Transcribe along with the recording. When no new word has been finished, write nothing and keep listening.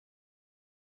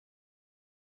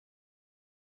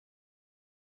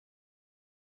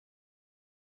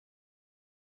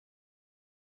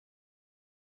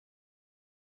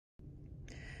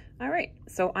All right,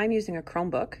 so I'm using a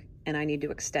Chromebook and I need to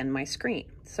extend my screen.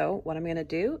 So what I'm gonna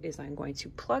do is I'm going to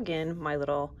plug in my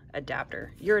little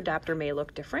adapter. Your adapter may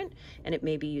look different and it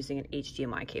may be using an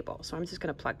HDMI cable. So I'm just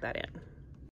gonna plug that in.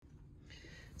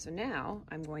 So now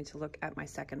I'm going to look at my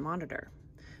second monitor.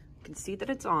 You can see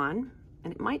that it's on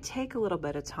and it might take a little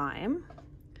bit of time.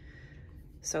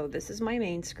 So this is my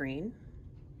main screen.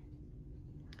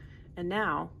 And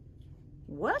now,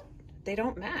 what? They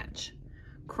don't match.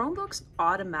 Chromebooks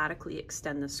automatically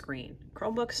extend the screen.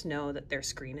 Chromebooks know that their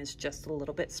screen is just a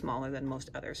little bit smaller than most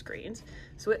other screens,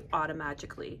 so it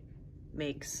automatically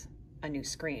makes a new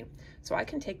screen. So I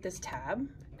can take this tab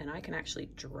and I can actually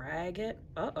drag it.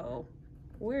 Uh-oh,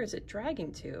 where is it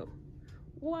dragging to?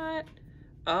 What?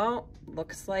 Oh,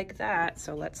 looks like that.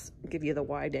 So let's give you the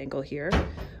wide angle here.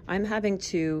 I'm having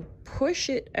to push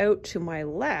it out to my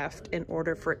left in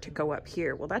order for it to go up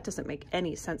here. Well, that doesn't make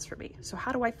any sense for me. So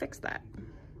how do I fix that?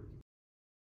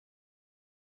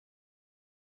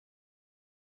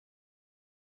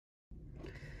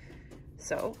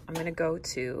 So I'm going to go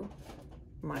to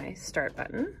my start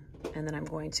button and then I'm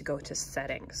going to go to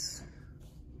settings.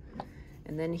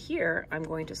 And then here I'm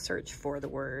going to search for the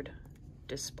word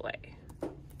display.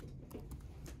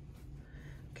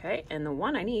 Okay, and the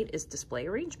one I need is display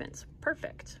arrangements.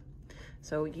 Perfect.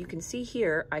 So you can see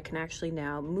here, I can actually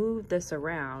now move this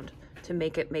around to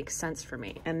make it make sense for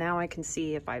me. And now I can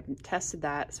see if I've tested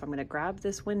that. So I'm gonna grab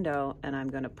this window and I'm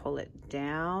gonna pull it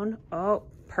down. Oh,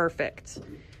 perfect.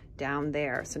 Down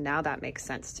there. So now that makes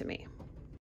sense to me.